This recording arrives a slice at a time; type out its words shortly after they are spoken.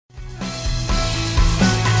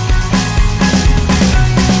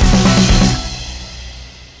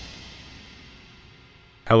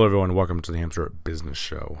Hello, everyone. Welcome to the Hamster Business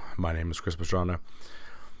Show. My name is Chris Pastrana.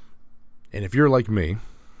 And if you're like me,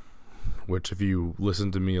 which if you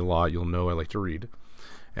listen to me a lot, you'll know I like to read.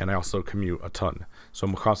 And I also commute a ton. So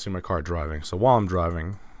I'm constantly in my car driving. So while I'm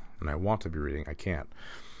driving, and I want to be reading, I can't.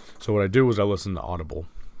 So what I do is I listen to Audible.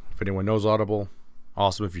 If anyone knows Audible,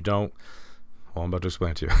 awesome. If you don't, well, I'm about to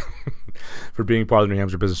explain it to you. For being part of the New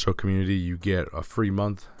Hampshire Business Show community, you get a free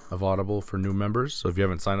month of Audible for new members. So if you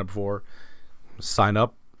haven't signed up before, sign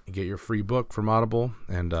up and get your free book from Audible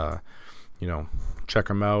and, check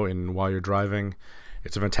them out. And while you're driving,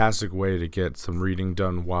 it's a fantastic way to get some reading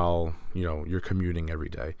done while, you're commuting every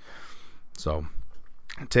day. So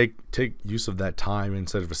take use of that time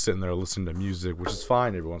instead of sitting there listening to music, which is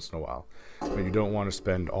fine every once in a while. But you don't want to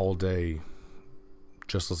spend all day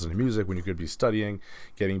just listening to music when you could be studying,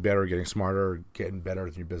 getting better, getting smarter, getting better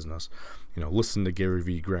at your business. Listen to Gary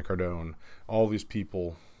Vee, Grant Cardone, all these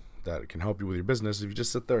people that can help you with your business if you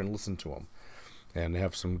just sit there and listen to them. And they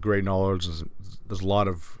have some great knowledge. There's a lot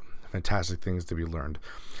of fantastic things to be learned.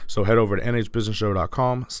 So head over to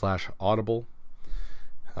nhbusinessshow.com/audible.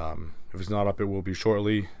 If it's not up, it will be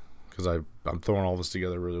shortly because I'm throwing all this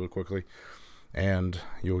together really quickly. And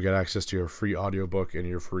you'll get access to your free audiobook and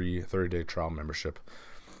your free 30-day trial membership.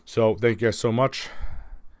 So thank you guys so much.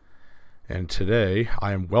 And today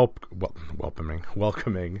I am welcoming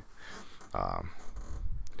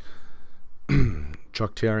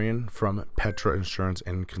Chuck Tarian from Petra Insurance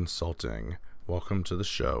and Consulting. Welcome to the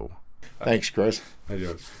show. Thanks, Chris. How you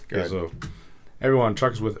doing? Good. Okay, so everyone,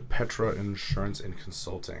 Chuck is with Petra Insurance and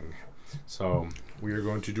Consulting. So we are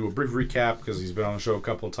going to do a brief recap because he's been on the show a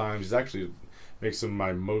couple of times. He's actually makes him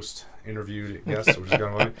my most interviewed guest, which is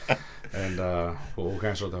kind of funny. And we'll kind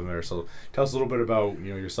of show them there. So tell us a little bit about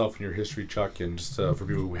yourself and your history, Chuck, and just for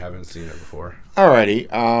people who haven't seen it before.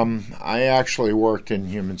 Alrighty. I actually worked in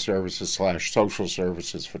human services / social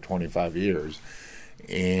services for 25 years.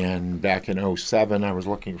 And back in 2007, I was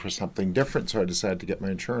looking for something different, so I decided to get my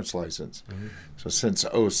insurance license. Mm-hmm. So since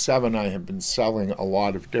 2007, I have been selling a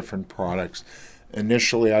lot of different products.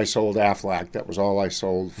 Initially, I sold Aflac. That was all I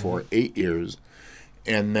sold for 8 years.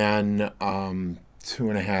 And then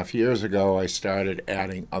 2.5 years ago, I started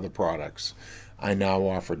adding other products. I now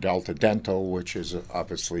offer Delta Dental, which is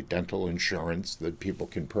obviously dental insurance that people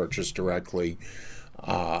can purchase directly.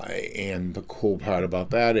 And the cool part about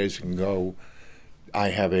that is I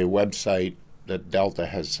have a website that Delta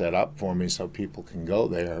has set up for me so people can go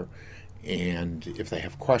there. And if they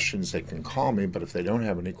have questions, they can call me. But if they don't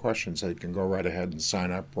have any questions, they can go right ahead and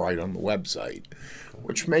sign up right on the website,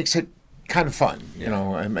 which makes it kind of fun.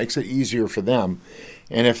 It makes it easier for them.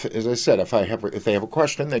 And if, as I said, if they have a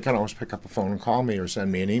question, they can always pick up a phone and call me or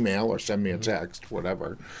send me an email or send me a text,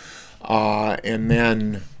 whatever. And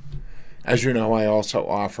then, as you know, I also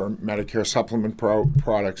offer Medicare Supplement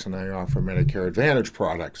products and I offer Medicare Advantage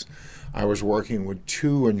products. I was working with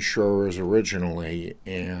two insurers originally,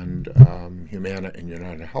 and Humana and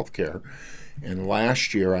United Healthcare. And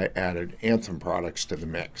last year I added Anthem products to the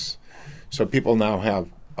mix. So people now have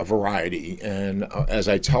a variety. And as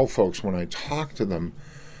I tell folks when I talk to them,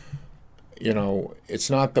 it's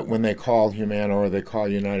not that when they call Humana or they call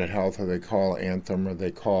United Health or they call Anthem or they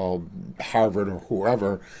call Harvard or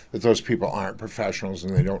whoever, that those people aren't professionals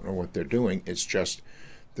and they don't know what they're doing. It's just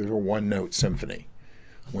they're a one-note symphony.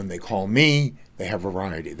 When they call me, they have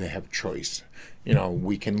variety. They have choice.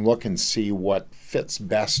 We can look and see what fits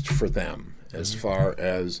best for them as far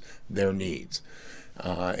as their needs.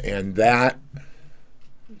 And that,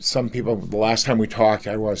 some people, the last time we talked,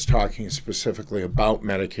 I was talking specifically about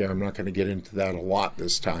Medicare. I'm not going to get into that a lot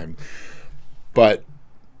this time. But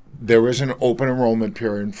there is an open enrollment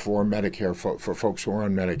period for Medicare, for folks who are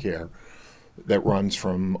on Medicare, that runs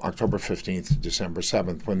from October 15th to December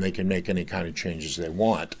 7th when they can make any kind of changes they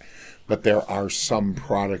want. But there are some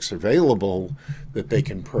products available that they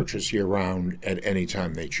can purchase year-round at any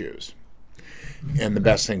time they choose. And the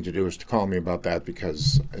best thing to do is to call me about that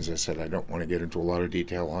because, as I said, I don't want to get into a lot of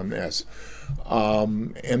detail on this.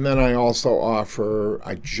 And then I also I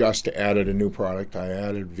just added a new product. I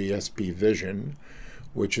added VSP Vision,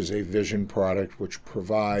 which is a vision product which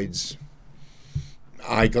provides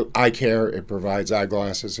eye care, it provides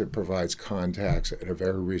eyeglasses, it provides contacts at a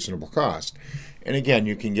very reasonable cost. And again,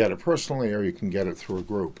 you can get it personally or you can get it through a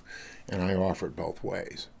group, and I offer it both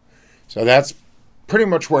ways. So that's pretty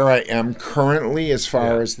much where I am currently as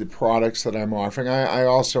far as the products that I'm offering. I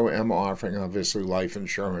also am offering, obviously, life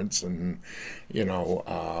insurance and,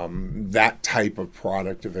 that type of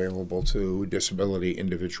product available to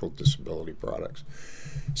individual disability products.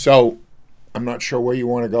 So I'm not sure where you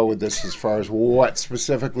want to go with this as far as what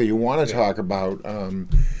specifically you want to talk about.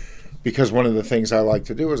 Because one of the things I like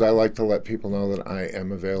to do is I like to let people know that I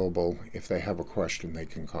am available. If they have a question, they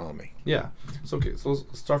can call me. Yeah. So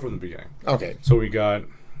let's start from the beginning. Okay. So we got,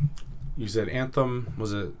 you said Anthem,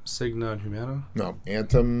 was it Cigna and Humana? No,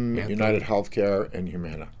 Anthem, United Healthcare, and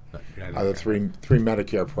Humana are the three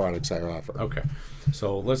Medicare products I offer. Okay.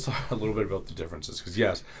 So let's talk a little bit about the differences. Because,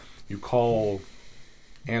 yes, you call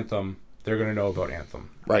Anthem, they're going to know about Anthem.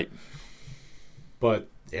 Right. But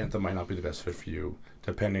Anthem might not be the best fit for you,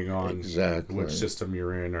 depending on which system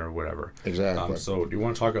you're in or whatever. Exactly. So do you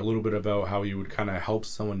want to talk a little bit about how you would kind of help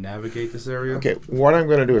someone navigate this area? Okay. What I'm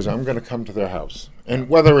going to do is I'm going to come to their house. And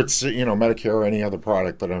whether it's, Medicare or any other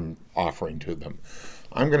product that I'm offering to them,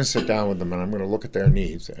 I'm going to sit down with them and I'm going to look at their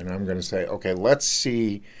needs. And I'm going to say, okay, let's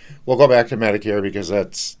see. We'll go back to Medicare because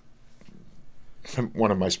that's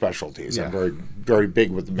one of my specialties. Yeah. I'm very, very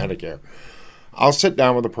big with Medicare. I'll sit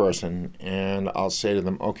down with a person and I'll say to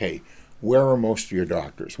them, okay, where are most of your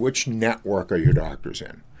doctors? Which network are your doctors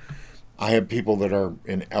in? I have people that are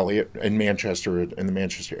in Elliott, in Manchester, in the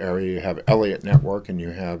Manchester area. You have Elliott Network and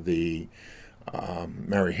you have the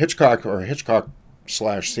Mary Hitchcock or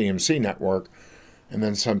Hitchcock/CMC network. And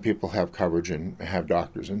then some people have coverage and have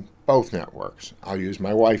doctors in both networks. I'll use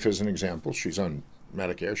my wife as an example. She's on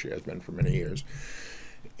Medicare. She has been for many years.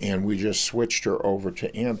 And we just switched her over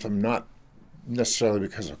to Anthem, not necessarily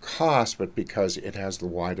because of cost, but because it has the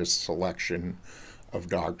widest selection of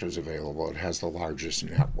doctors available. It has the largest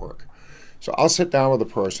network. So I'll sit down with a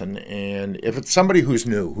person, and if it's somebody who's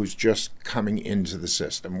new, who's just coming into the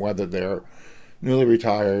system, whether they're newly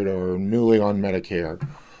retired or newly on Medicare,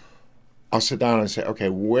 I'll sit down and say, okay,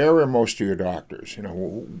 where are most of your doctors?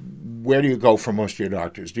 Where do you go for most of your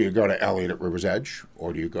doctors? Do you go to Elliott at River's Edge,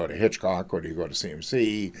 or do you go to Hitchcock, or do you go to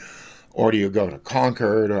CMC, or do you go to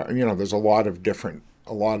Concord? Or, there's a lot of different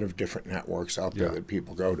networks out there that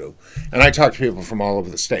people go to. And I talk to people from all over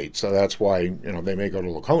the state, so that's why, they may go to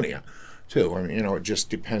Laconia too. It just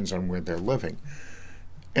depends on where they're living.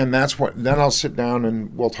 And then I'll sit down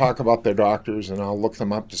and we'll talk about their doctors and I'll look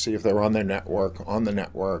them up to see if they're on the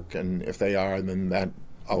network. And if they are, then that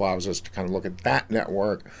allows us to kind of look at that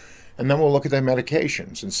network. And then we'll look at their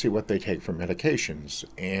medications and see what they take for medications.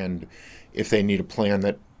 And if they need a plan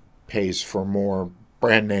that pays for more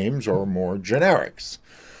brand names or more generics,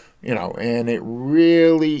 and it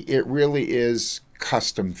really is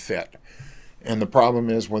custom fit. And the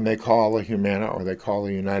problem is when they call a Humana or they call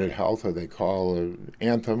a United Health or they call an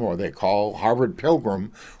Anthem or they call Harvard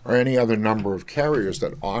Pilgrim or any other number of carriers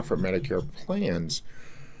that offer Medicare plans,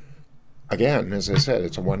 again, as I said,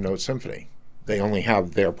 it's a one-note symphony. They only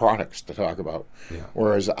have their products to talk about,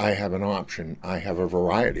 whereas I have an option. I have a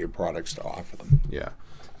variety of products to offer them. Yeah.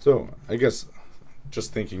 So I guess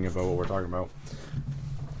just thinking about what we're talking about,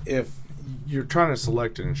 if you're trying to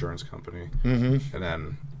select an insurance company and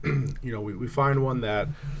then we find one that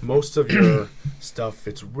most of your stuff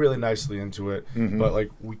fits really nicely into it, but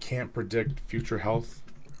we can't predict future health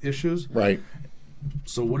issues. Right.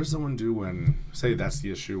 So what does someone do when, say that's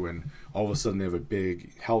the issue, and all of a sudden they have a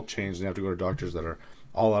big health change and they have to go to doctors that are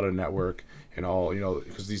all out of network and all,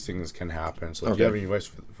 because these things can happen. So do you have any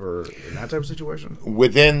advice for in that type of situation?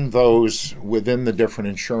 Within the different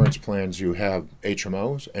insurance plans, you have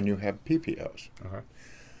HMOs and you have PPOs. Okay.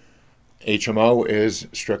 HMO is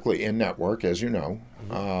strictly in-network, as you know,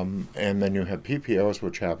 and then you have PPOs,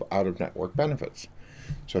 which have out-of-network benefits.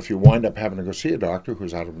 So if you wind up having to go see a doctor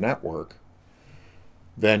who's out-of-network,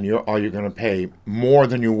 then you're going to pay more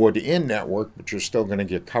than you would in-network, but you're still going to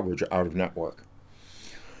get coverage out-of-network.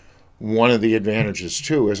 One of the advantages,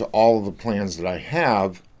 too, is all of the plans that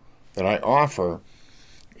I offer,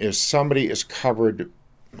 if somebody is covered,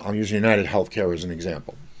 I'll use United Healthcare as an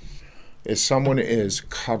example. If someone is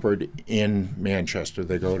covered in Manchester,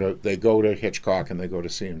 they go to Hitchcock and they go to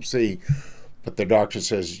CMC, but the doctor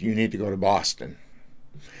says you need to go to Boston.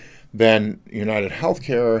 Then United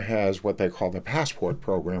Healthcare has what they call the Passport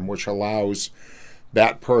program, which allows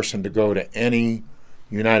that person to go to any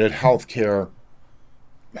United Healthcare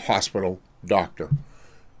hospital doctor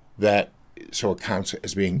so it counts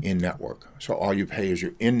as being in-network. So all you pay is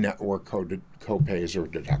your in-network co-pays or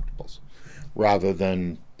deductibles, rather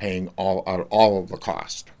than paying all of the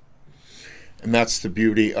cost. And that's the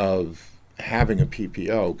beauty of having a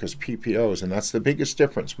PPO, because PPOs, and that's the biggest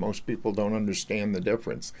difference. Most people don't understand the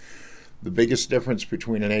difference. The biggest difference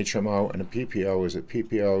between an HMO and a PPO is that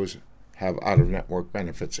PPOs have out-of-network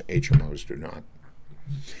benefits, HMOs do not.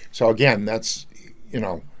 So again, that's,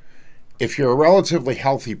 if you're a relatively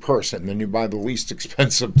healthy person, then you buy the least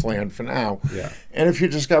expensive plan for now. Yeah. And if you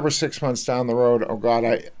discover 6 months down the road, oh God,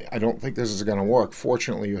 I don't think this is going to work,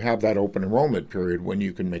 fortunately you have that open enrollment period when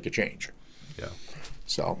you can make a change. Yeah.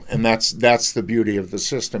 So, and that's the beauty of the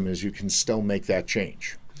system, is you can still make that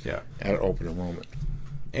change Yeah. at open enrollment.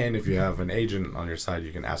 And if you have an agent on your side,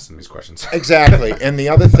 you can ask them these questions. Exactly. And the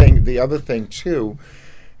other thing too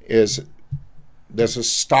is there's a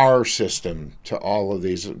star system to all of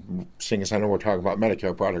these. Seeing as I know we're talking about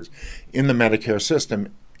Medicare products, in the Medicare system,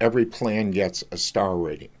 every plan gets a star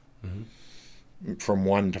rating from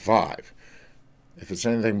 1 to 5. If it's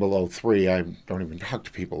anything below 3, I don't even talk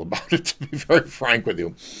to people about it, to be very frank with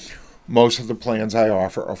you. Most of the plans I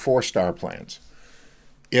offer are 4-star plans.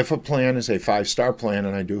 If a plan is a 5-star plan,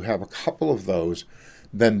 and I do have a couple of those,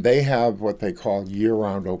 then they have what they call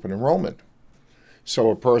year-round open enrollment.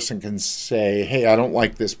 So a person can say, hey, I don't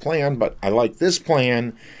like this plan, but I like this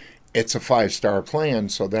plan. It's a 5-star plan,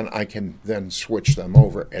 so then I can then switch them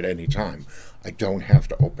over at any time. I don't have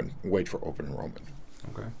to wait for open enrollment.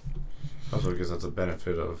 Okay. Also, because that's a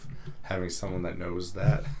benefit of having someone that knows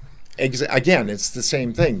that. Again, it's the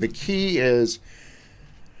same thing. The key is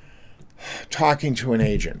talking to an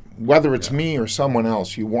agent. Whether it's me or someone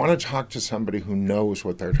else, you want to talk to somebody who knows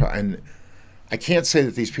what they're talking. And I can't say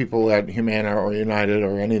that these people at Humana or United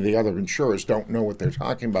or any of the other insurers don't know what they're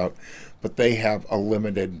talking about, but they have a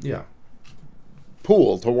limited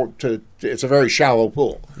pool to work to. It's a very shallow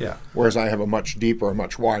pool. Yeah. Whereas I have a much deeper,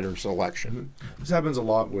 much wider selection. This happens a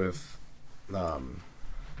lot with, I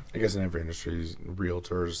guess in every industry,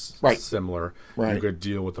 realtors, Right. similar. Right. You could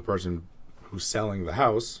deal with the person who's selling the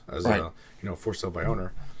house as Right. a for sale by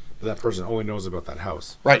owner, but that person only knows about that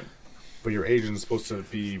house. Right. But your agent is supposed to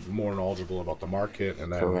be more knowledgeable about the market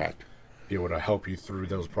and then Correct. be able to help you through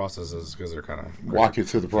those processes because they're kind of Walk you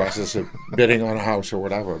through the process of bidding on a house or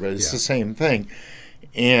whatever, but it's the same thing.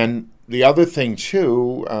 And the other thing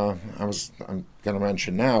too, I'm going to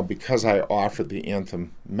mention now, because I offer the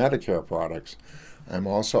Anthem Medicare products, I'm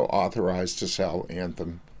also authorized to sell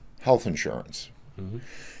Anthem health insurance.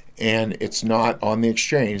 And it's not on the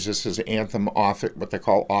exchange. This is Anthem off, what they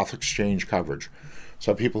call off exchange coverage.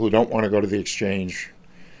 So people who don't want to go to the exchange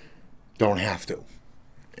don't have to.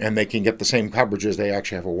 And they can get the same coverages. They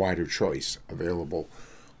actually have a wider choice available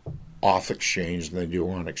off exchange than they do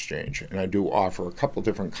on exchange. And I do offer a couple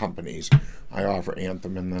different companies. I offer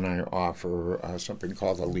Anthem, and then I offer something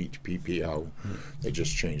called Elite PPO. They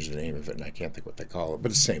just changed the name of it, and I can't think what they call it, but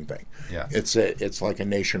it's the same thing. Yeah. It's like a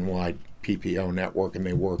nationwide PPO network, and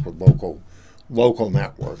they work with local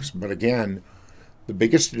networks. But again, the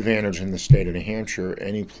biggest advantage in the state of New Hampshire,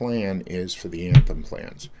 any plan, is for the Anthem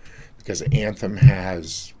plans, because Anthem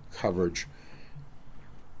has coverage.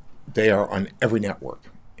 They are on every network.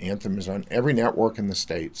 Anthem is on every network in the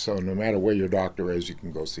state, so no matter where your doctor is, you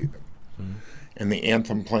can go see them. And the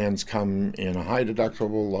Anthem plans come in a high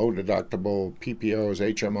deductible, low deductible, PPOs,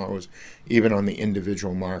 HMOs, even on the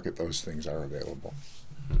individual market, those things are available.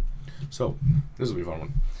 So, this will be a fun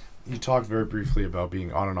one. You talked very briefly about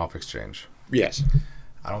being on and off exchange. Yes.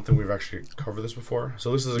 I don't think we've actually covered this before,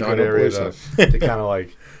 so this is a No, good I don't area believe to kind of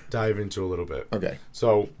like dive into a little bit. Okay.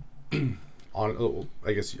 So,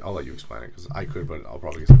 I guess I'll let you explain it because I could, but I'll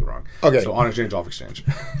probably get something wrong. Okay. So on exchange, off exchange.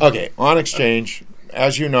 Okay, on exchange,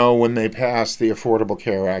 as you know, when they passed the Affordable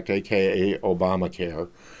Care Act, aka Obamacare,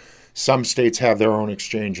 some states have their own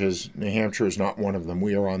exchanges. New Hampshire is not one of them.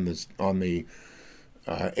 We are on the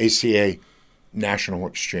ACA National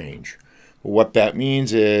Exchange. What that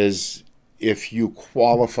means is if you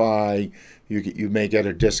qualify, you may get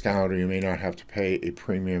a discount, or you may not have to pay a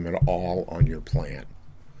premium at all on your plan.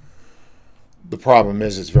 The problem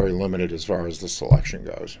is it's very limited as far as the selection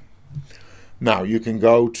goes. Now, you can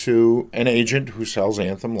go to an agent who sells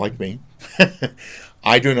Anthem, like me.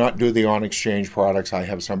 I do not do the on-exchange products. I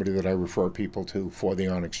have somebody that I refer people to for the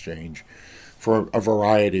on-exchange for a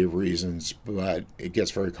variety of reasons, but it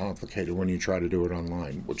gets very complicated when you try to do it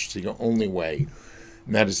online, which is the only way,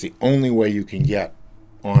 and that is the only way you can get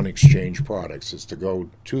on-exchange products, is to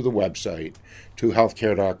go to the website, to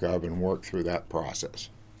healthcare.gov, and work through that process.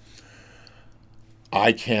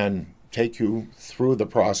 I can take you through the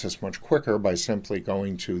process much quicker by simply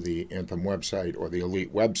going to the Anthem website or the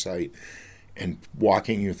Elite website and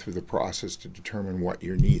walking you through the process to determine what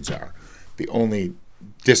your needs are. The only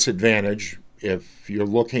disadvantage, if you're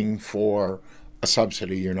looking for a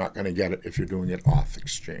subsidy, you're not going to get it if you're doing it off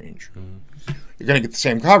exchange. You're going to get the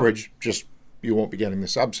same coverage, just you won't be getting the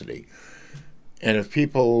subsidy. And if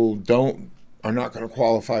people are not going to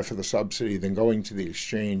qualify for the subsidy, then going to the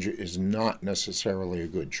exchange is not necessarily a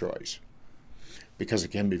good choice because it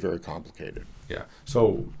can be very complicated. Yeah.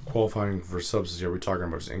 So qualifying for subsidy, are we talking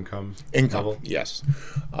about income? Income, level? yes.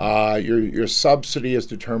 Your subsidy is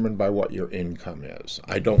determined by what your income is.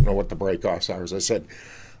 I don't know what the breakoffs are. As I said,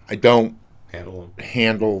 I don't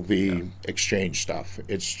handle the exchange stuff.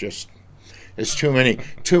 It's just it's too many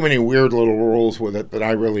weird little rules with it that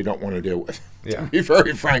I really don't want to deal with. Yeah. To be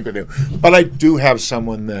very frank with you. But I do have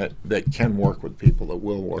someone that can work with people, that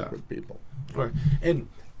will work with people. Right. And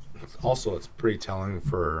also it's pretty telling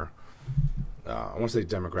for I want to say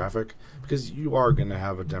demographic, because you are going to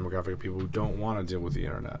have a demographic of people who don't want to deal with the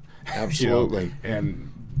internet. Absolutely. You know?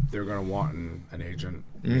 And they're going to want an agent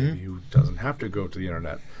maybe who doesn't have to go to the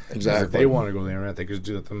internet. Exactly. If they want to go to the internet, they could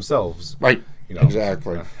do it themselves. Right. You know,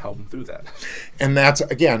 exactly. Help them through that. And that's,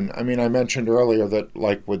 again, I mean, I mentioned earlier that,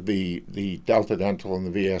 like with the Delta Dental and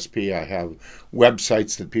the VSP, I have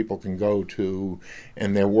websites that people can go to,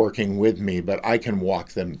 and they're working with me, but I can walk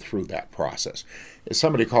them through that process. If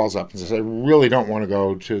somebody calls up and says, I really don't want to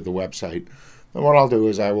go to the website, then what I'll do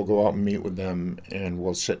is I will go out and meet with them, and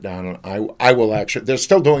we'll sit down, and I will actually, they're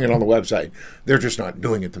still doing it on the website. They're just not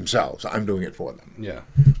doing it themselves. I'm doing it for them. Yeah.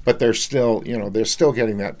 But they're still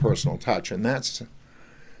getting that personal touch, and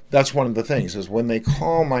that's one of the things, is when they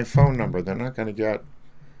call my phone number, they're not going to get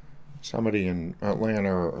somebody in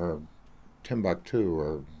Atlanta or Timbuktu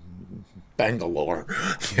or Bangalore.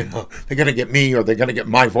 They're going to get me, or they're going to get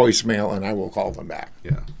my voicemail, and I will call them back.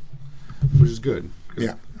 Yeah. Which is good.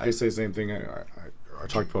 Yeah. I say the same thing. I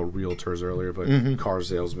talked about realtors earlier, but car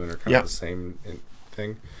salesmen are kind of the same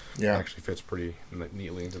thing. Yeah. It actually fits pretty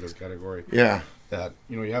neatly into this category. Yeah. That,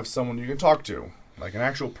 you have someone you can talk to, like an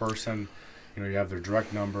actual person. You have their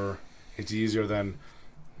direct number. It's easier than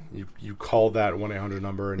you call that 1-800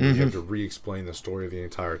 number and you have to re-explain the story the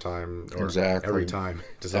entire time, or every time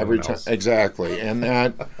to someone else. Exactly. And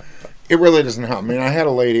that, it really doesn't help. I mean, I had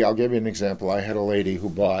a lady, I'll give you an example. I had a lady who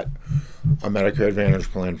bought a Medicare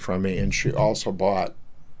Advantage plan from me, and she also bought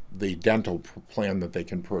the dental plan that they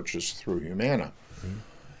can purchase through Humana.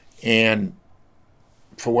 And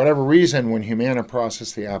for whatever reason, when Humana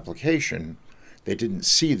processed the application, they didn't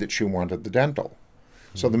see that she wanted the dental.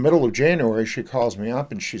 So the middle of January, she calls me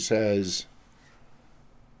up and she says,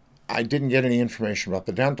 I didn't get any information about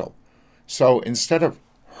the dental. So instead of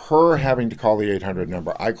her having to call the 800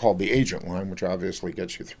 number, I called the agent line, which obviously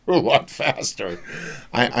gets you through a lot faster.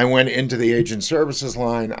 I went into the agent services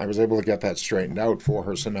line. I was able to get that straightened out for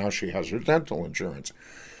her, so now she has her dental insurance.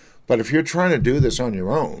 But if you're trying to do this on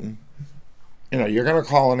your own, you're going to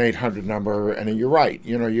call an 800 number, and you're right.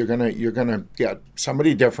 You're going to get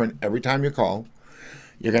somebody different every time you call.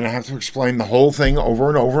 You're going to have to explain the whole thing over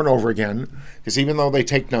and over and over again, because even though they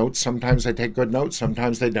take notes, sometimes they take good notes,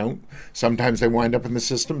 sometimes they don't. Sometimes they wind up in the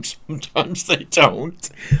system, sometimes they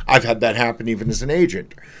don't. I've had that happen even as an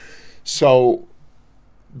agent. So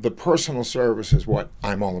the personal service is what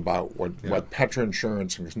I'm all about. What Petra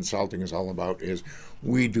Insurance and Consulting is all about is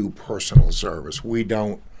we do personal service. We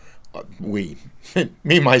don't. Me,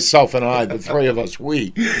 myself, and I, the three of us,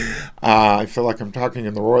 we. I feel like I'm talking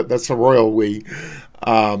in the royal, that's the royal we.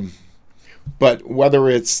 But whether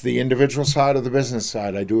it's the individual side or the business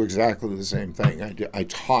side, I do exactly the same thing. I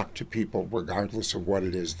talk to people regardless of what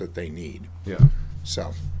it is that they need. Yeah.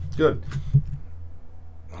 So. Good.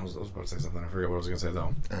 I was about to say something. I forget what I was going to say,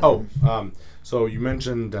 though. So you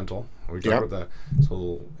mentioned dental. We talked about that.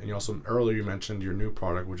 So, and you also, earlier you mentioned your new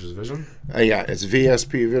product, which is Vision. It's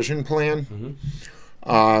VSP Vision Plan.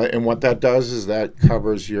 And what that does is that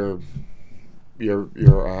covers your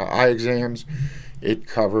eye exams. It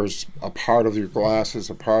covers a part of your glasses,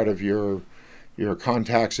 a part of your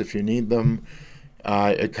contacts if you need them.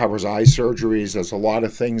 It covers eye surgeries. There's a lot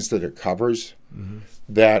of things that it covers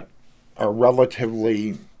that are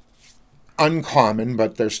relatively uncommon,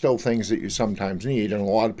 but there's still things that you sometimes need, and a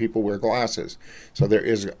lot of people wear glasses. So there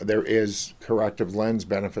is corrective lens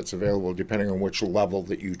benefits available depending on which level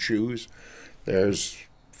that you choose. There's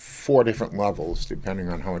 4 different levels depending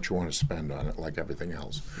on how much you want to spend on it, like everything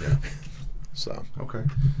else. Yeah. So. Okay.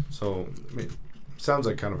 So, I mean, sounds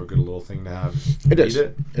like kind of a good little thing to have. It is.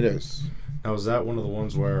 It is. Now, is that one of the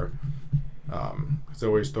ones where, they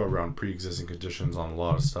always throw around pre-existing conditions on a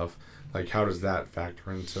lot of stuff. Like, how does that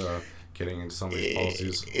factor into getting into some of these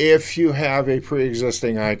policies? If you have a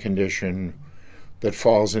pre-existing eye condition that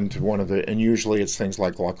falls into one of the, and usually it's things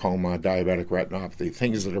like glaucoma, diabetic retinopathy,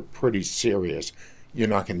 things that are pretty serious, you're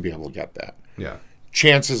not going to be able to get that. Yeah.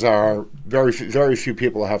 Chances are very few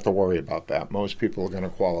people have to worry about that. Most people are going to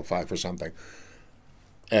qualify for something.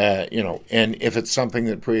 And if it's something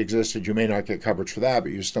that pre-existed, you may not get coverage for that,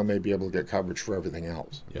 but you still may be able to get coverage for everything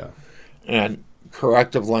else. Yeah. And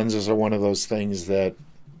corrective lenses are one of those things that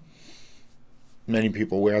many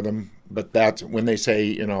people wear them, but that's when they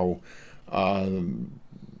say, one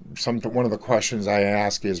of the questions I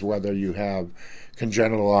ask is whether you have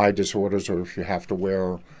congenital eye disorders or if you have to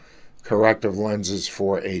wear corrective lenses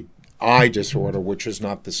for a eye disorder, which is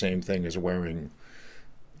not the same thing as wearing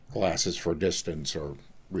glasses for distance or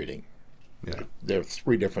reading. Yeah. They're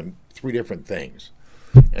three different things.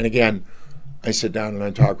 And again, I sit down and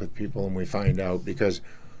I talk with people and we find out, because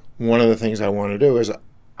one of the things I want to do is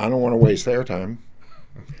I don't want to waste their time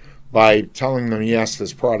by telling them, yes,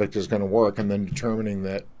 this product is going to work, and then determining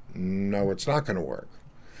that, no, it's not going to work.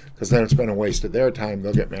 Because then it's been a waste of their time.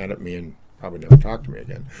 They'll get mad at me and probably never talk to me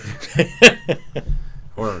again.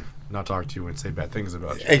 Or not talk to you and say bad things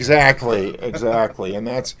about you. Exactly. And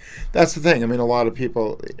that's the thing. I mean, a lot of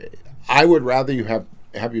people, I would rather you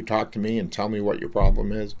have you talk to me and tell me what your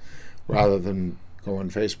problem is, rather than go on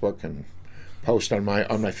Facebook and post on my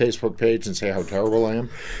Facebook page and say how terrible I am.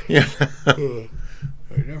 Yeah.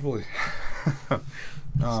 Definitely. What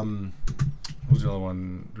was the other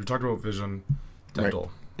one? We talked about vision, dental. Right.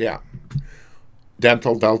 Yeah.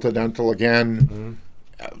 Dental, Delta Dental again.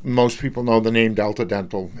 Mm-hmm. Most people know the name Delta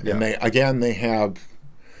Dental. Yeah. And they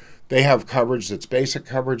have coverage that's basic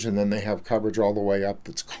coverage, and then they have coverage all the way up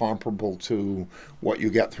that's comparable to what you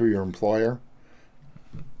get through your employer.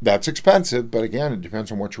 That's expensive, but again, it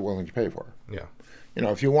depends on what you're willing to pay for. Yeah.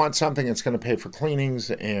 If you want something that's going to pay for cleanings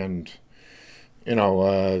and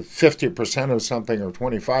 50% of something or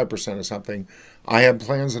 25% of something, I have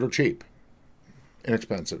plans that are cheap.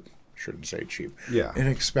 Inexpensive. Shouldn't say cheap. Yeah.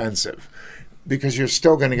 Inexpensive. Because you're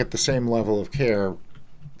still going to get the same level of care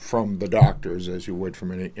from the doctors as you would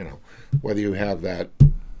from any, whether you have that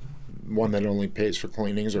one that only pays for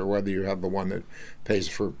cleanings or whether you have the one that pays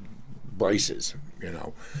for braces,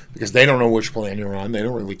 because they don't know which plan you're on. They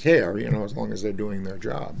don't really care, as long as they're doing their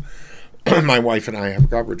job. My wife and I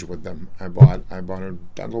have coverage with them. I bought a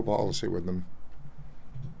dental policy with them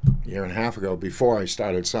a year and a half ago before I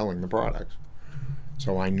started selling the products.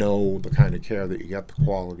 So I know the kind of care that you get, the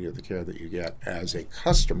quality of the care that you get as a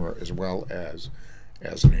customer as well as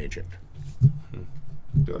an agent.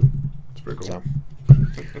 Good. That's pretty cool.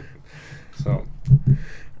 So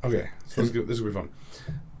okay. So this will be fun.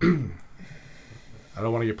 I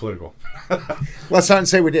don't want to get political. Let's not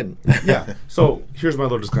say we didn't. Yeah. So here's my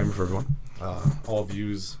little disclaimer for everyone. All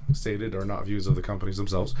views stated are not views of the companies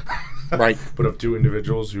themselves. Right. But of two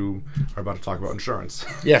individuals who are about to talk about insurance.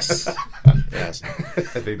 Yes. Yes.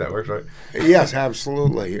 I think that works, right? Yes,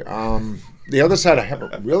 absolutely. The other side I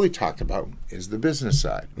haven't really talked about is the business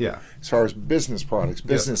side. Yeah. As far as business products,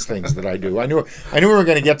 business things that I do. I knew we were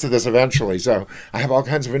going to get to this eventually, so I have all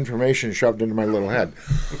kinds of information shoved into my little head.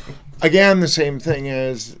 Again, the same thing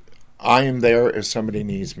is I am there if somebody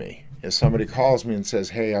needs me. If somebody calls me and says,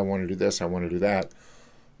 hey, I want to do this, I want to do that,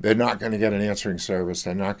 they're not going to get an answering service.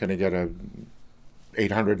 They're not going to get a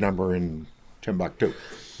 800 number in Timbuktu.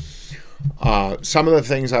 Some of the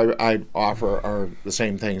things I offer are the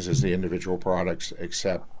same things as the individual products,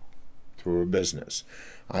 except through a business.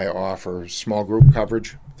 I offer small group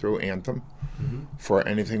coverage through Anthem for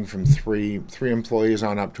anything from three employees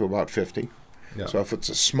on up to about 50. Yeah. So if it's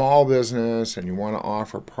a small business and you want to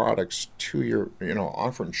offer products to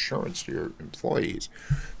offer insurance to your employees,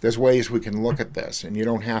 there's ways we can look at this, and you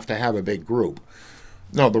don't have to have a big group.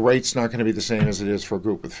 No, the rate's not going to be the same as it is for a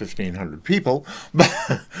group with 1,500 people,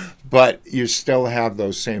 but you still have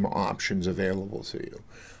those same options available to you.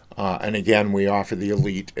 And again, we offer the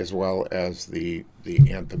Elite as well as the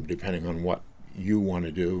Anthem, depending on what you want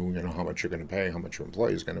to do, how much you're going to pay, how much your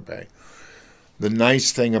employee is going to pay. The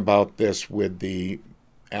nice thing about this with the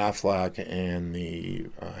Aflac and the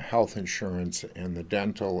health insurance and the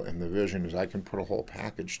dental and the vision is I can put a whole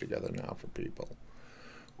package together now for people,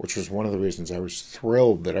 which was one of the reasons I was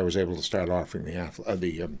thrilled that I was able to start offering the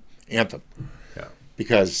Anthem. Yeah.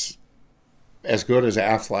 Because as good as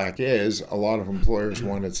Aflac is, a lot of employers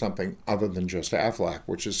wanted something other than just Aflac,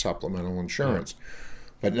 which is supplemental insurance. Yeah.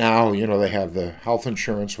 But now, they have the health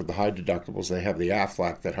insurance with the high deductibles. They have the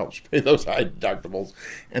Aflac that helps pay those high deductibles,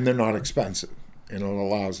 and they're not expensive. And it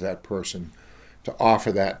allows that person to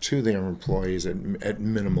offer that to their employees at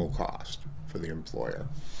minimal cost for the employer.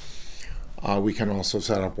 We can also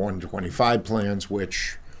set up 125 plans,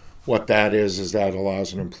 which what that is that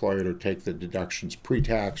allows an employer to take the deductions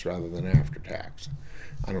pre-tax rather than after-tax.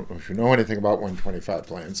 I don't know if you know anything about 125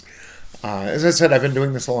 plans. As I said, I've been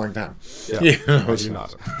doing this a long time. Yeah, I do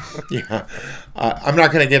not. Yeah. I'm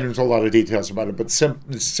not going to get into a lot of details about it, but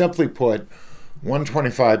simply put,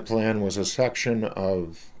 125 plan was a section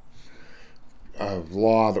of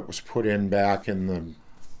law that was put in back in the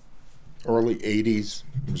early 80s.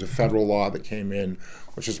 It was a federal law that came in,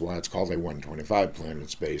 which is why it's called a 125 plan.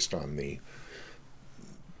 It's based on the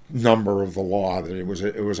number of the law. That it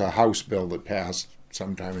was a House bill that passed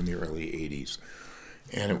sometime in the early 80s.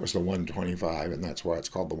 and it was the 125, and that's why it's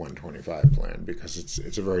called the 125 plan, because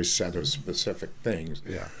it's a very set of specific things.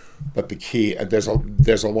 Yeah. But the key, there's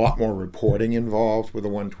a lot more reporting involved with the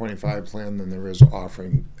 125 plan than there is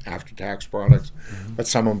offering after-tax products. Mm-hmm. But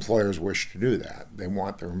some employers wish to do that. They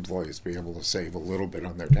want their employees to be able to save a little bit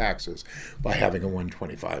on their taxes by having a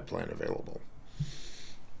 125 plan available.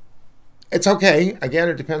 It's okay. Again,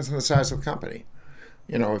 it depends on the size of the company.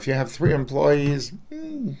 If you have 3 employees,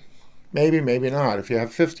 maybe, maybe not. If you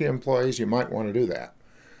have 50 employees, you might want to do that.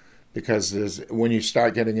 Because when you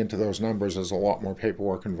start getting into those numbers, there's a lot more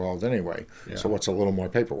paperwork involved anyway. Yeah. So what's a little more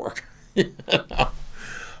paperwork?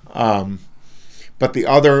 But the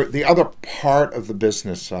other part of the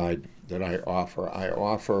business side that I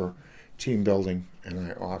offer team building, and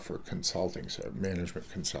I offer management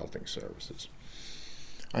consulting services.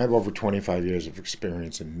 I have over 25 years of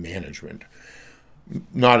experience in management,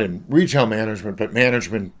 not in retail management, but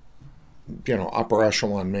management, upper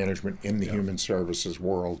echelon management in the human services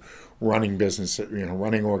world, running business,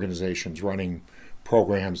 running organizations, running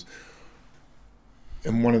programs.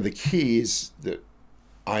 And one of the keys that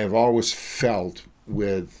I have always felt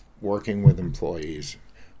with working with employees,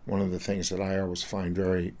 one of the things that I always find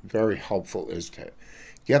very, very helpful is to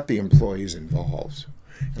get the employees involved.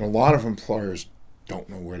 And a lot of employers don't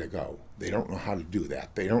know where to go. They don't know how to do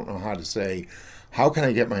that. They don't know how to say, how can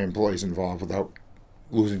I get my employees involved without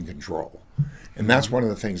losing control? And that's one of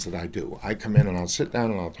the things that I do. I come in and I'll sit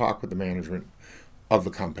down and I'll talk with the management of the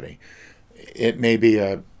company. It may be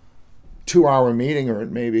a 2-hour meeting, or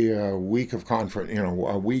it may be a week of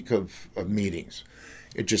a week of meetings.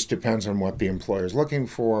 It just depends on what the employer is looking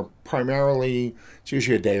for. Primarily, it's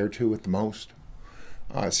usually a day or 2 at the most.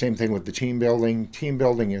 Same thing with the team building. Team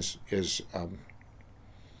building is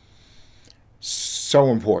so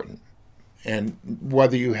important. And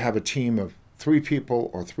whether you have a team of 3 people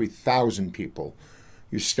or 3,000 people,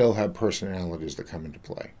 you still have personalities that come into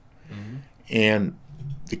play. Mm-hmm. And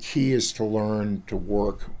the key is to learn to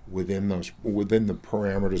work within the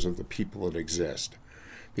parameters of the people that exist,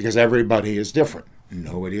 because everybody is different.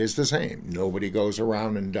 Nobody is the same. Nobody goes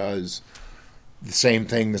around and does the same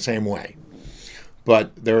thing the same way.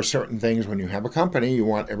 But there are certain things when you have a company you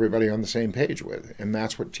want everybody on the same page with, and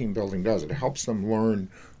that's what team building does. It helps them learn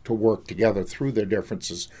to work together through their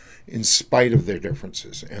differences in spite of their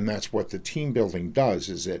differences. And that's what the team building does,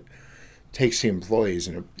 is it takes the employees,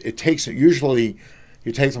 and it takes it, usually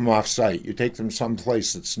you take them off site, you take them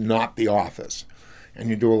someplace that's not the office, and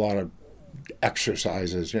you do a lot of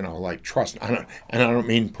exercises, like trust. And I don't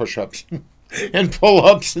mean push-ups and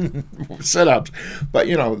pull-ups and sit-ups, but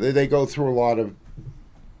they go through a lot of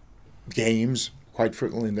games. Quite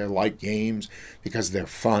frequently they're light games because they're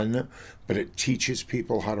fun, but it teaches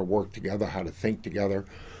people how to work together, how to think together.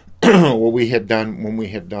 What we had done when we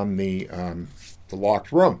had done the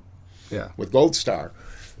locked room with Gold Star,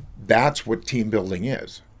 that's what team building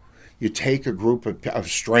is. You take a group of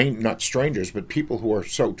not strangers, but people who are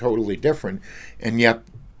so totally different, and yet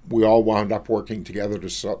we all wound up working together to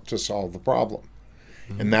solve the problem.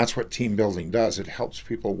 Mm-hmm. And that's what team building does. It helps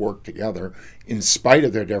people work together in spite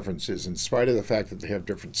of their differences, in spite of the fact that they have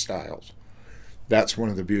different styles. That's one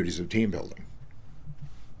of the beauties of team building.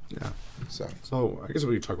 Yeah. So I guess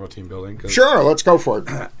we could talk about team building. Sure, let's go for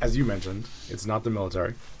it. As you mentioned, it's not the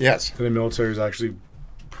military. Yes. And the military is actually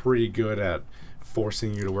pretty good at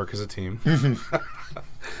forcing you to work as a team. Mm-hmm.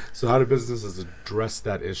 So how do businesses address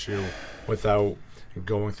that issue without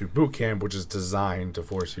going through boot camp, which is designed to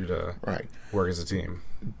force you to work as a team?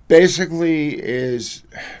 Basically is,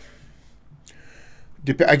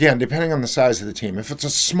 again, depending on the size of the team. If it's a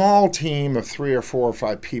small team of 3 or 4 or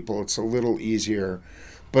 5 people, it's a little easier,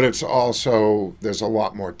 but it's also, there's a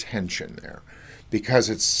lot more tension there because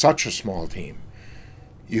it's such a small team.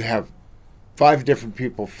 You have 5 different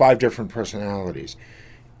people, 5 different personalities,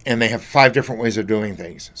 and they have 5 different ways of doing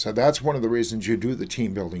things. So that's one of the reasons you do the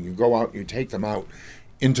team building. You go out, you take them out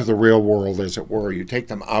into the real world, as it were. You take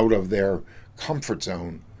them out of their comfort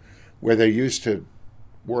zone where they're used to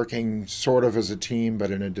working sort of as a team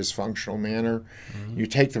but in a dysfunctional manner. Mm-hmm. You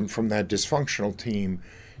take them from that dysfunctional team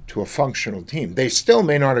to a functional team. They still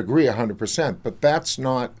may not agree 100%, but that's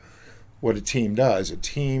not what a team does. A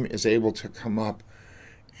team is able to come up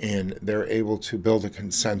and they're able to build a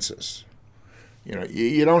consensus.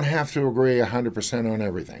 You don't have to agree 100% on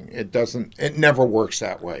everything. It never works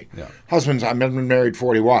that way. Yeah. Husbands, I've been married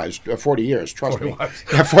 40 years, trust 40 me. Wives.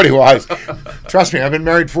 Yeah, 40 wives. Trust me, I've been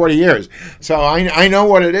married 40 years. So I know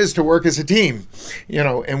what it is to work as a team,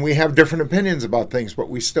 and we have different opinions about things, but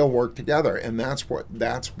we still work together. And that's what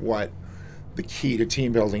the key to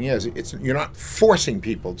team building is. You're not forcing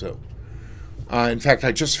people to. In fact,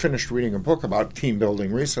 I just finished reading a book about team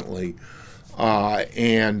building recently,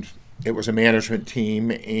 and it was a management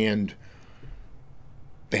team, and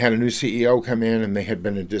they had a new CEO come in, and they had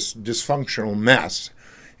been a dysfunctional mess,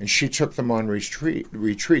 and she took them on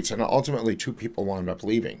retreats, and ultimately 2 people wound up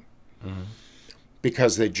leaving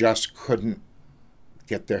because they just couldn't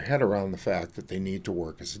get their head around the fact that they need to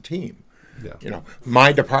work as a team. Yeah.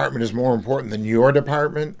 My department is more important than your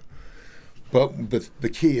department, but the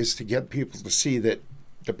key is to get people to see that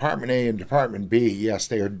Department A and Department B, yes,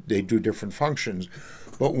 they do different functions,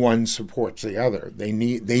 but one supports the other. They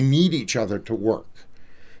need each other to work,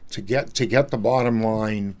 to get the bottom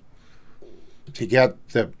line, to get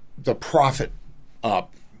the profit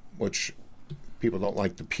up, which people don't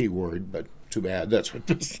like the P word, but too bad. That's what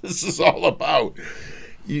this is all about.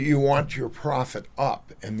 You want your profit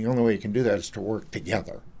up, and the only way you can do that is to work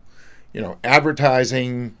together.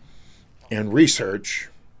 Advertising and research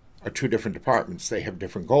are 2 different departments. They have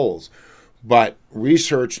different goals. But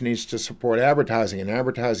research needs to support advertising, and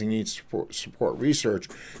advertising needs to support research.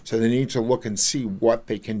 So they need to look and see what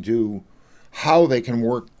they can do, how they can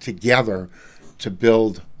work together to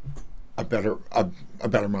build a better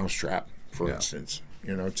mousetrap, for instance,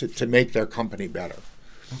 to make their company better.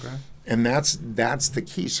 Okay. And that's the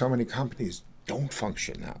key. So many companies don't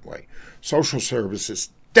function that way. Social services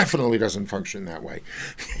definitely doesn't function that way.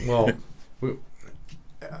 Well, we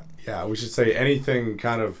should say anything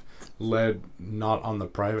kind of led not on the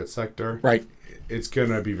private sector. Right. It's going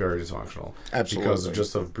to be very dysfunctional. Absolutely.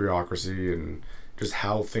 Because of bureaucracy and just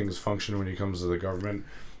how things function when it comes to the government.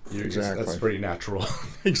 Exactly. That's pretty natural.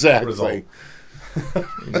 Exactly.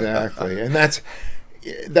 Exactly. And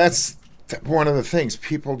that's one of the things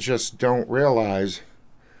people just don't realize.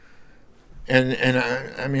 And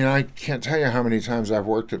I can't tell you how many times I've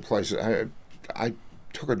worked at places. I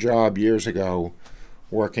took a job years ago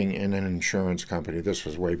working in an insurance company. This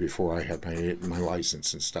was way before I had my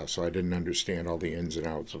license and stuff, so I didn't understand all the ins and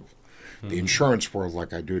outs of the insurance world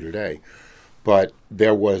like I do today. But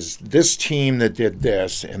there was this team that did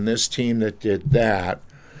this and this team that did that.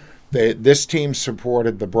 This team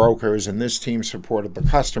supported the brokers and this team supported the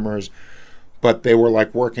customers, but they were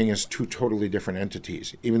like working as 2 totally different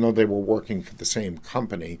entities, even though they were working for the same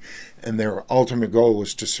company, and their ultimate goal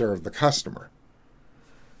was to serve the customer.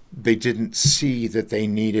 They didn't see that they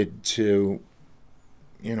needed to,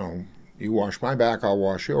 you wash my back, I'll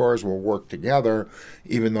wash yours, we'll work together,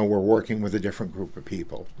 even though we're working with a different group of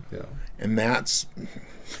people. Yeah. And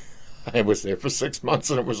I was there for 6 months,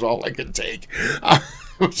 and it was all I could take. It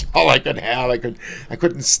was all I could have. I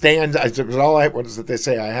couldn't stand. It was all I. What is it they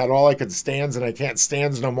say? I had all I could stand, and I can't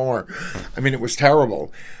stand no more. I mean, it was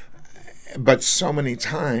terrible. But so many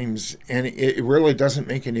times, and it really doesn't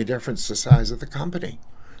make any difference the size of the company,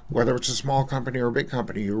 whether it's a small company or a big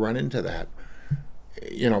company. You run into that.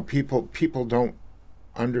 People don't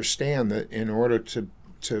understand that in order to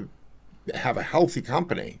have a healthy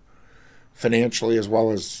company, financially as well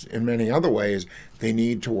as in many other ways, they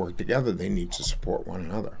need to work together. They need to support one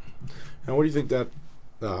another. And what do you think that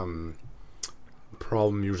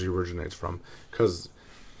problem usually originates from? Because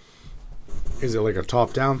is it like a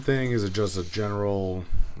top-down thing? Is it just a general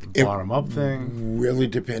bottom-up thing? Really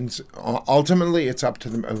depends. Ultimately, it's up to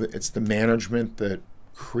them. It's the management that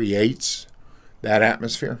creates that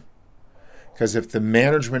atmosphere. Because if the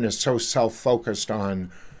management is so self-focused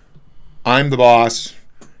on, I'm the boss,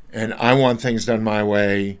 and I want things done my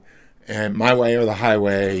way, and my way or the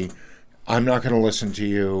highway, I'm not going to listen to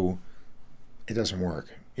you, it doesn't work.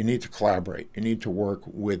 You need to collaborate. You need to work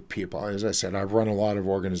with people. As I said, I've run a lot of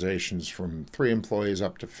organizations from 3 employees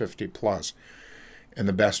up to 50 plus, and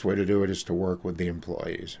the best way to do it is to work with the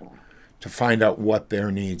employees, to find out what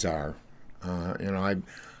their needs are.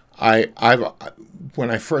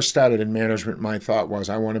 When I first started in management, my thought was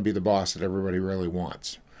I want to be the boss that everybody really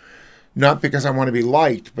wants. Not because I want to be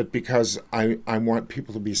liked, but because I want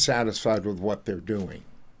people to be satisfied with what they're doing.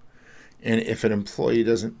 And if an employee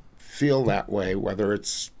doesn't feel that way, whether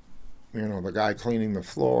it's the guy cleaning the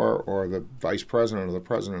floor or the vice president or the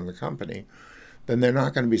president of the company, then they're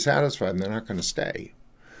not going to be satisfied and they're not going to stay.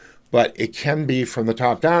 But it can be from the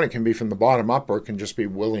top down, it can be from the bottom up, or it can just be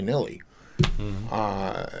willy-nilly.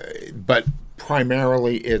 But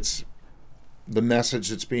primarily it's the message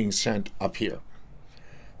that's being sent up here.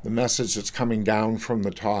 The message that's coming down from the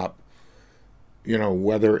top,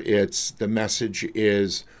 whether it's the message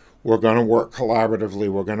is we're going to work collaboratively,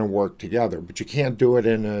 we're going to work together. But you can't do it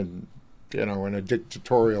in a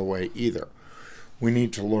dictatorial way either. We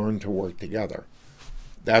need to learn to work together.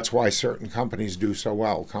 That's why certain companies do so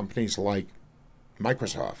well. Companies like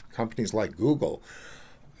Microsoft, companies like Google,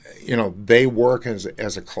 they work as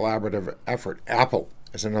a collaborative effort. Apple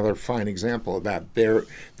is another fine example of that.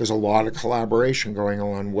 There's a lot of collaboration going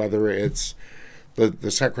on, whether it's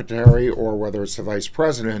the secretary or whether it's the vice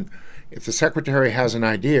president. If the secretary has an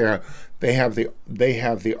idea, they have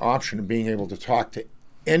the option of being able to talk to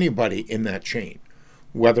anybody in that chain,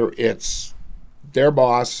 whether it's their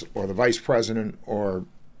boss or the vice president or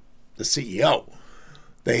the CEO.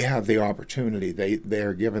 They have the opportunity. They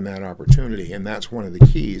are given that opportunity, and that's one of the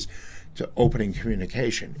keys to opening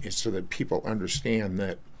communication, is so that people understand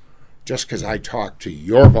that just because I talk to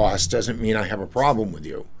your boss doesn't mean I have a problem with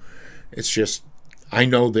you. It's just I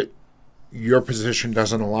know that your position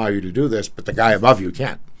doesn't allow you to do this, but the guy above you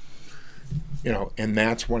can. And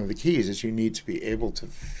that's one of the keys, is you need to be able to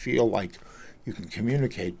feel like you can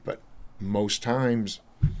communicate, but most times,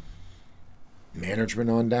 management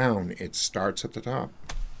on down, it starts at the top.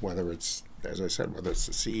 Whether it's, as I said, whether it's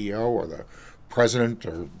the CEO or the president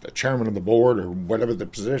or the chairman of the board or whatever the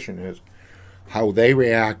position is, how they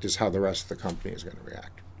react is how the rest of the company is going to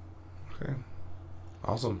react. Okay.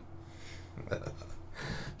 Awesome.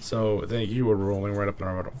 So thank you. We're rolling right up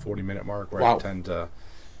around a 40-minute mark where I tend to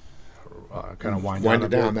kind of wind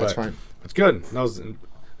down. That's fine. It's good.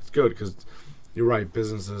 It's good because you're right.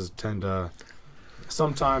 Businesses tend to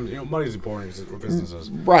sometimes, money's important because we're businesses.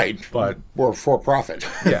 Right. But we're for profit.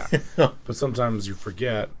 Yeah. But sometimes you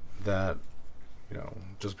forget that,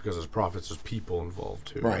 just because there's profits, there's people involved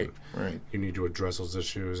too. Right. Right. You need to address those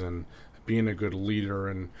issues, and being a good leader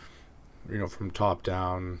and, from top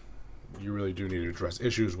down, you really do need to address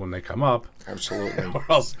issues when they come up. Absolutely. Or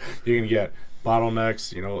else you can get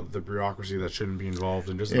bottlenecks, the bureaucracy that shouldn't be involved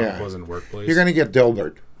in just an unpleasant workplace. You're going to get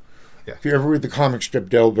Dilbert. Yeah. If you ever read the comic strip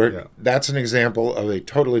Dilbert, that's an example of a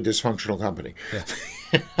totally dysfunctional company. Yeah.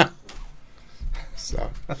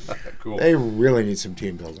 So cool. They really need some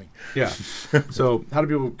team building. Yeah. So how do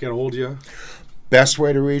people get a hold of you? Best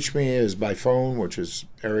way to reach me is by phone, which is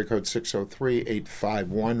area code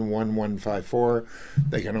 603-851-1154.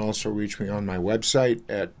 They can also reach me on my website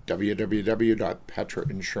at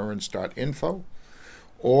www.petrainsurance.info.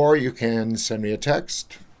 Or you can send me a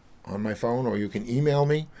text on my phone, or you can email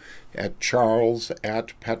me at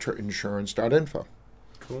charles@petrainsurance.info.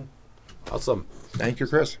 Cool. Awesome. Thank you,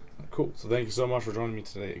 Chris. Cool. So thank you so much for joining me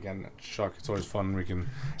today. Again, Chuck, it's always fun. We can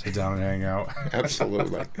sit down and hang out.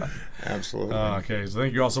 Absolutely. Absolutely. Okay, so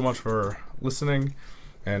thank you all so much for listening.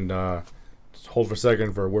 And just hold for a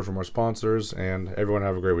second for a word from our sponsors. And everyone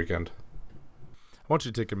have a great weekend. I want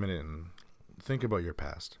you to take a minute and think about your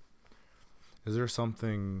past. Is there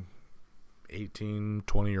something 18,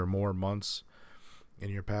 20 or more months in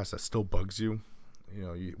your past that still bugs you?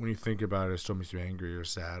 When you think about it, it still makes you angry or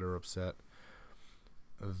sad or upset.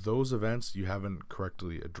 Those events you haven't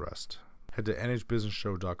correctly addressed. Head to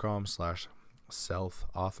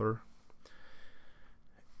nhbusinessshow.com/self-author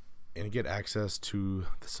and get access to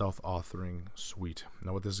the self-authoring suite.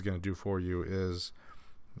 Now, what this is going to do for you is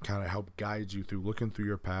kind of help guide you through looking through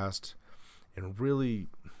your past and really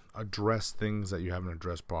address things that you haven't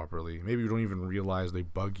addressed properly. Maybe you don't even realize they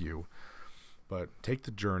bug you, but take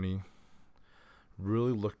the journey,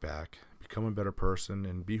 really look back, become a better person,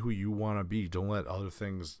 and be who you want to be. Don't let other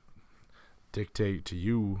things dictate to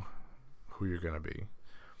you who you're going to be.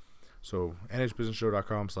 So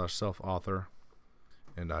nhbusinessshow.com/self-author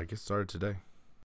and get started today.